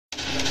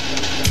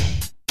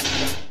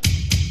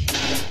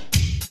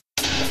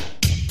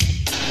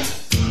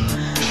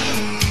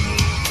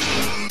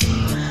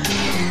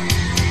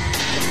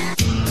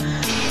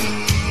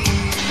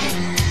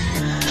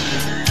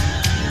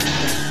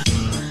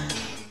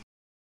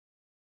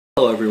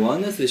Hello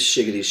everyone, this is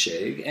Shiggity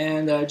Shig,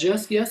 and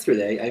just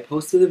yesterday I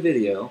posted a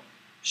video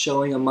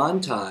showing a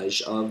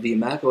montage of the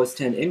macOS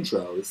 10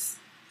 intros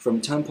from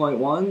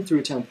 10.1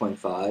 through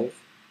 10.5,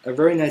 a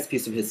very nice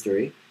piece of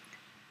history,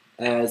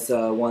 as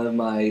one of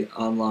my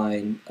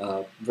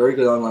very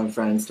good online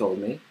friends told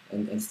me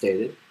and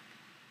stated.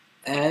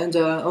 And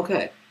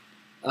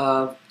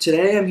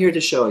today I'm here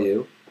to show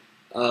you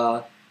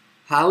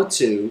how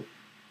to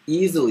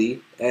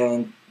easily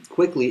and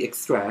quickly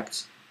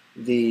extract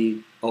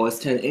the OS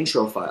 10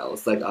 intro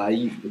files, which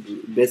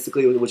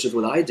is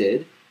what I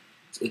did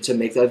to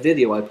make that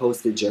video I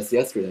posted just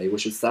yesterday,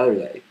 which is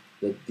Saturday,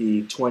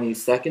 the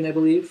 22nd, I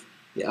believe,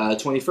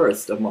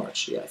 21st of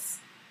March, yes.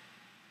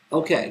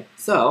 Okay,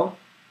 so,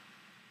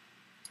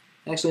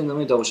 actually, let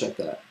me double check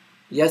that.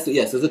 Yes,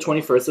 it was the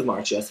 21st of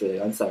March yesterday,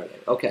 on Saturday.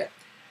 Okay,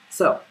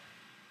 so,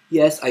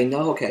 yes, I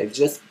know, okay,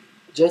 just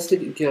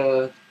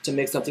to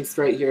make something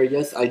straight here,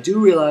 yes, I do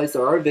realize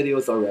there are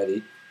videos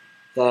already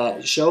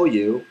that show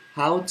you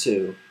how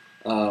to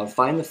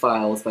find the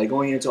files by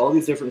going into all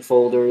these different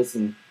folders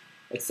and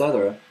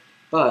etc.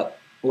 But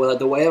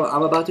the way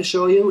I'm about to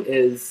show you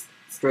is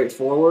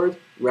straightforward,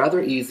 rather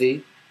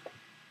easy,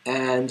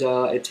 and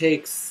it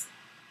takes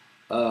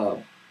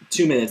 2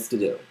 minutes to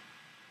do.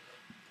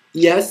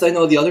 Yes, I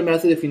know the other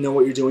method, if you know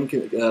what you're doing,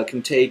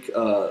 can take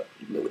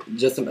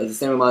just the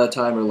same amount of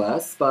time or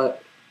less,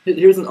 but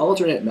here's an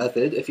alternate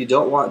method if you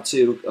don't want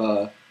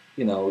to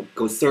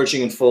go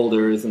searching in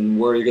folders and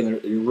worry you're going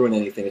to ruin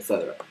anything,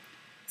 etc.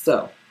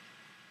 So,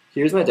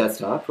 here's my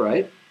desktop,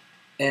 right?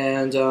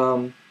 And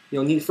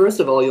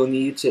first of all, you'll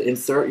need to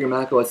insert your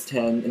macOS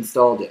 10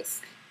 install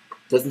disk.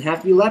 Doesn't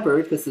have to be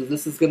Leopard, because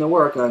this is going to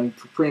work on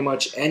pretty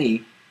much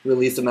any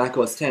release of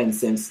macOS 10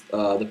 since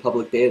the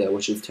public beta,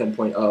 which is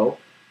 10.0,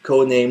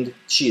 codenamed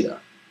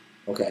Cheetah.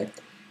 Okay,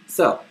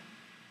 so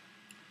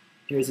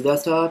here's the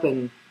desktop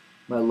and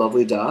my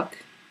lovely dock.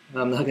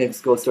 I'm not going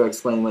to go start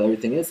explaining what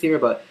everything is here,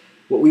 but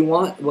what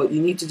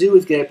you need to do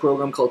is get a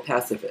program called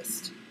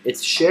Pacifist.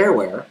 It's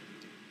shareware,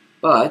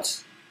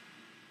 but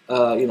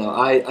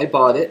I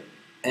bought it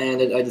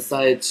and I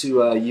decided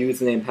to use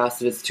the name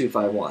Pacifist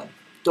 251.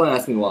 Don't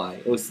ask me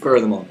why. It was spur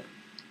of the moment.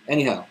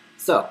 Anyhow,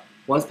 so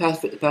once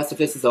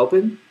Pacifist is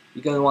open,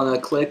 you're going to want to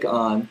click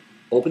on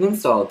Open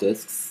Install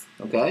Disks.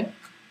 Okay.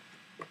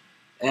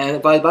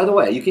 And by the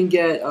way, you can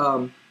get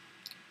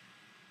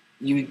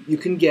you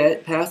can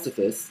get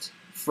Pacifist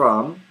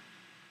from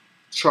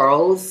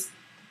Charles,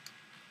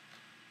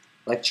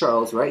 like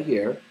Charles right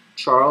here,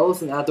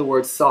 Charles, and add the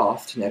word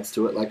soft next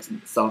to it, like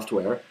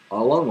software,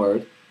 all one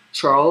word,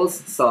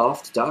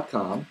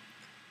 charlessoft.com.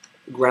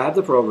 Grab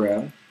the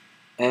program,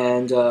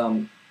 and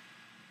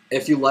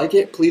if you like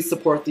it, please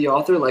support the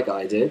author like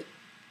I did.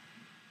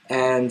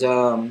 And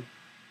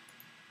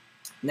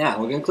now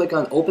we're going to click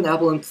on Open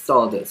Apple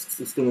Install Disks.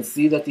 It's going to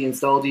see that the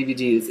install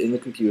DVD is in the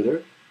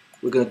computer.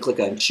 We're going to click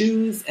on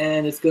Choose,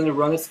 and it's going to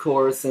run its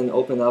course and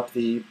open up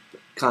the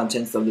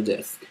contents of the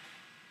disk.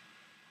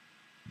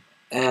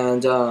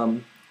 And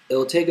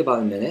it'll take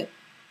about 1.5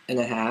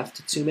 minutes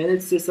to 2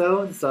 minutes or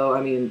so. So,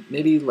 I mean,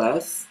 maybe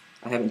less.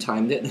 I haven't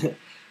timed it.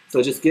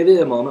 So just give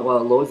it a moment while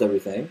it loads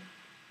everything.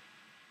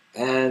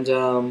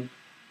 And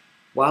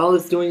while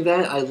it's doing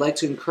that, I'd like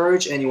to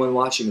encourage anyone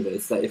watching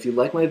this that if you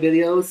like my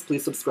videos,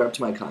 please subscribe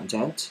to my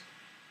content.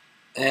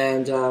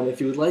 And if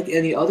you would like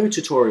any other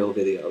tutorial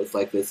videos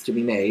like this to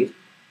be made,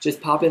 just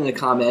pop it in a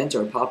comment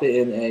or pop it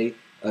in a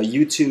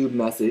YouTube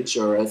message,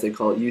 or as they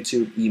call it,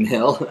 YouTube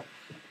email.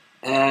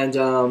 And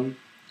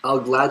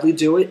I'll gladly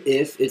do it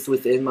if it's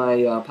within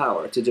my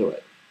power to do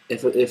it,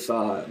 if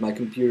my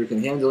computer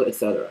can handle it,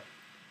 etc.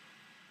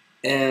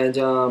 And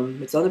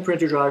it's on the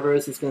printer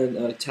drivers. It's going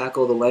to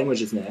tackle the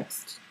languages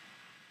next.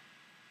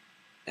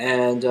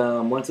 And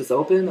once it's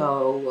open,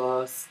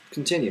 I'll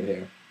continue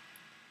here.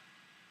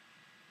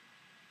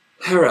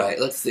 Alright,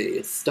 let's see.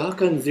 It's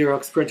stuck on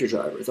Xerox printer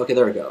drivers. Okay,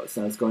 there it goes.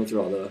 Now it's going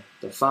through all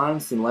the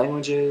fonts and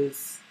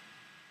languages.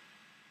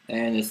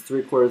 And it's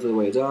 3/4 of the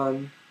way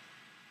done.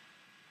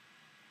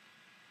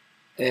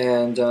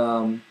 And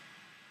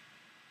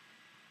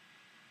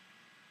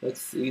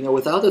let's see,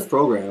 without this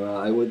program,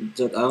 I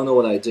don't know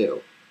what I'd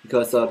do,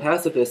 because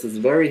Pacifist is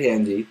very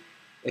handy.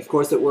 Of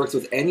course, it works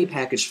with any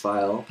package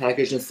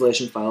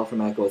installation file for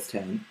macOS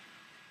 10,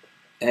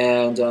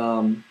 and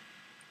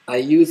I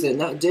use it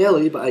not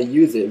daily, but I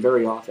use it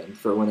very often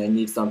for when I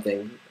need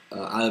something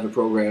out of a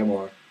program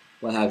or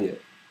what have you.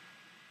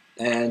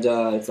 And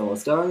it's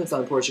almost done. It's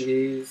on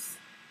Portuguese,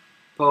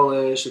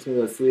 Polish. It's going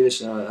to go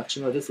Swedish.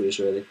 Actually, no, it is Swedish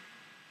already.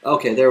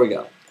 Okay, there we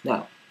go.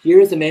 Now,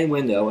 here's the main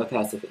window of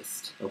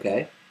Pacifist,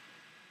 okay?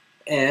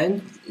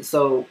 And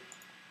so,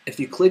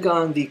 if you click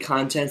on the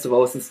contents of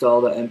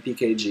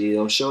osinstall.mpkg,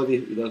 it'll show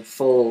the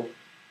full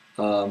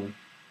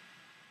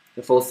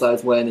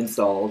size when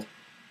installed,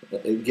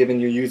 given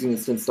you're using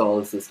this to install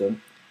the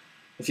system.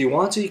 If you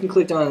want to, you can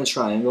click down on the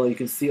triangle, you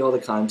can see all the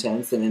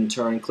contents, and in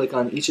turn, click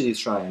on each of these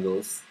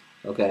triangles,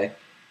 okay?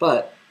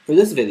 But, for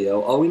this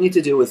video, all we need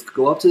to do is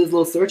go up to this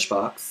little search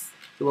box,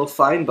 the little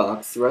find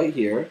box right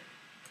here,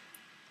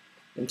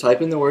 and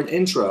type in the word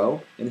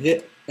intro and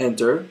hit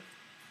enter,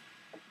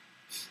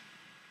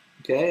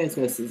 Okay, it's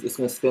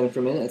gonna spin for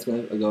a minute. It's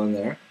gonna go in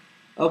there.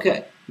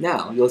 Okay,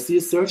 now you'll see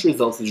a search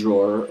results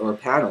drawer or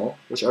panel,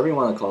 whichever you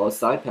want to call it,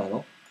 side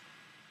panel,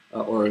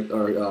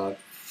 or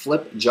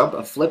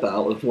flip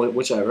out,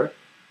 whichever,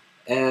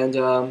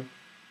 and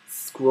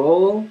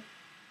scroll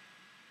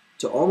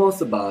to almost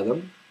the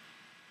bottom.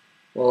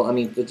 Well, I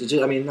mean,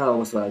 not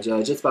almost the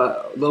bottom, just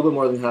about a little bit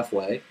more than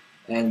halfway.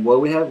 And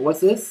what we have? What's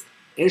this?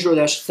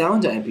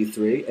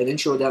 Intro-sound.mp3 and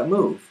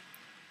intro.move.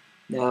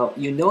 Now,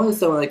 you notice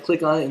that when I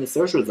click on it in the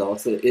search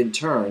results, it in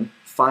turn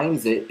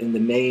finds it in the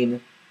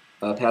main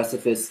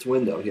Pacifist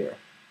window here.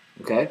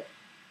 Okay?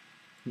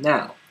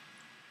 Now,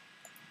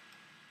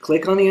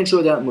 click on the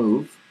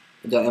intro.mov,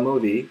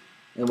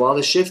 and while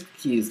the shift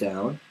key is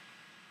down,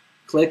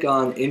 click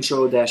on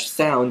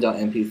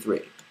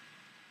intro-sound.mp3.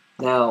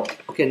 Now,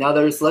 okay, now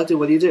that it's selected,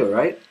 what do,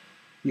 right?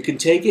 You can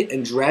take it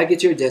and drag it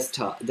to your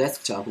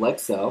desktop like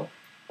so,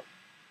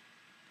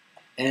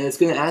 and it's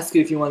going to ask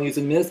you if you want to use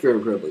administrator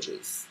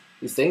privileges.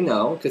 You say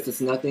no, because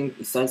it's nothing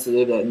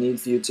sensitive that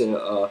needs you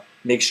to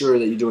make sure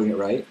that you're doing it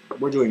right.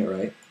 We're doing it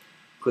right.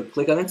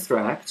 Click on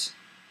extract,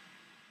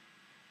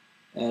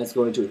 and it's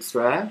going to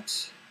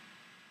extract,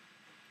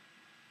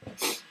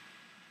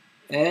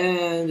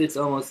 and it's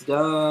almost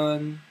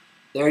done.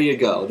 There you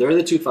go. There are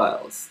the two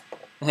files.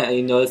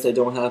 You notice I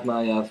don't have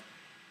my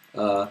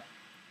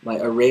my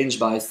arrange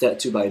by set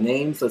to by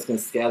name, so it's going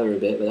to scatter a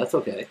bit, but that's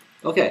okay.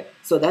 Okay,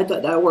 so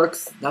that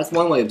works. That's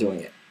one way of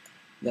doing it.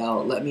 Now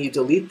let me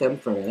delete them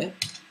for a minute.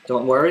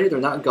 Don't worry, they're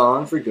not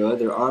gone for good.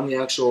 They're on the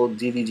actual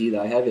DVD that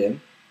I have in.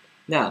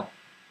 Now,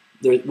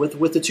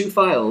 with the two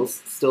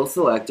files still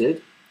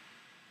selected,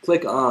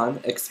 click on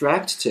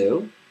extract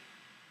to.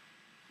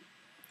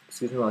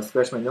 Excuse me while I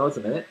scratch my nose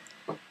a minute.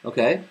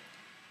 Okay,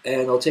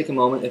 and it'll take a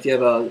moment. If you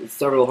have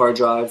several hard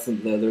drives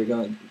and they're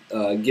going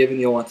given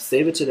you'll want to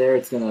save it to there,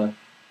 it's going to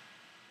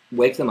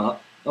wake them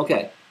up.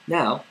 Okay,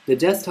 now the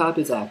desktop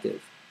is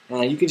active,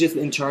 and you can just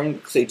in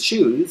turn say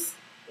choose.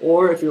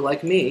 Or if you're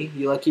like me,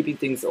 you like keeping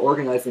things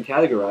organized and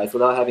categorized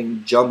without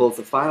having jumbles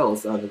of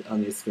files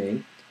on your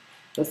screen.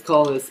 Let's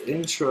call this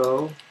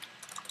intro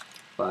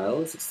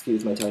files.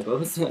 Excuse my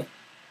typos.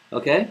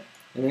 Okay,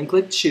 and then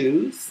click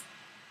choose.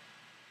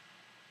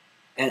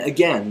 And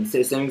again,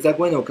 the same exact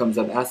window comes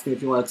up asking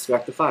if you want to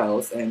extract the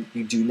files, and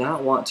you do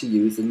not want to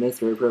use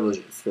administrator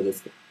privileges for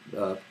this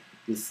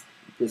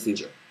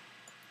procedure.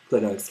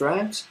 Click on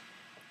extract.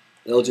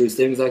 It'll do the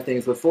same exact thing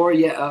as before.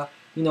 Yeah.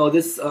 You know,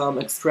 this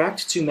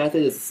extract to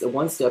method is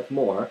one step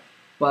more,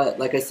 but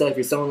like I said, if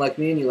you're someone like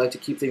me and you like to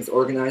keep things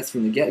organized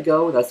from the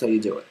get-go, that's how you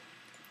do it.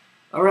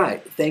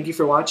 Alright, thank you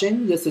for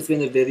watching. This has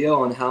been a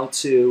video on how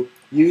to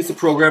use a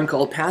program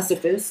called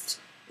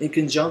Pacifist in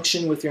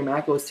conjunction with your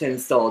Mac OS X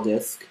install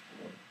disk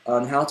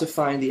on how to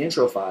find the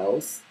intro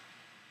files.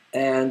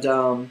 And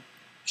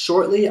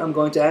shortly, I'm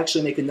going to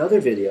actually make another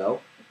video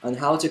on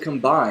how to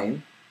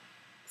combine,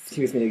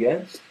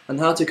 on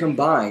how to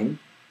combine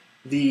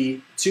the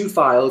two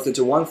files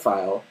into one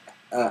file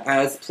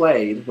as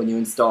played when you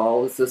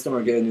install the system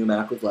or get a new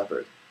Mac with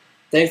Leopard.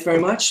 Thanks very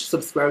much.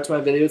 Subscribe to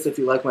my videos if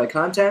you like my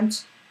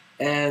content,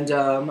 and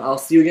I'll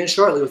see you again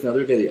shortly with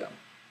another video.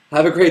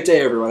 Have a great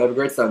day, everyone. Have a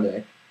great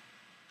Sunday.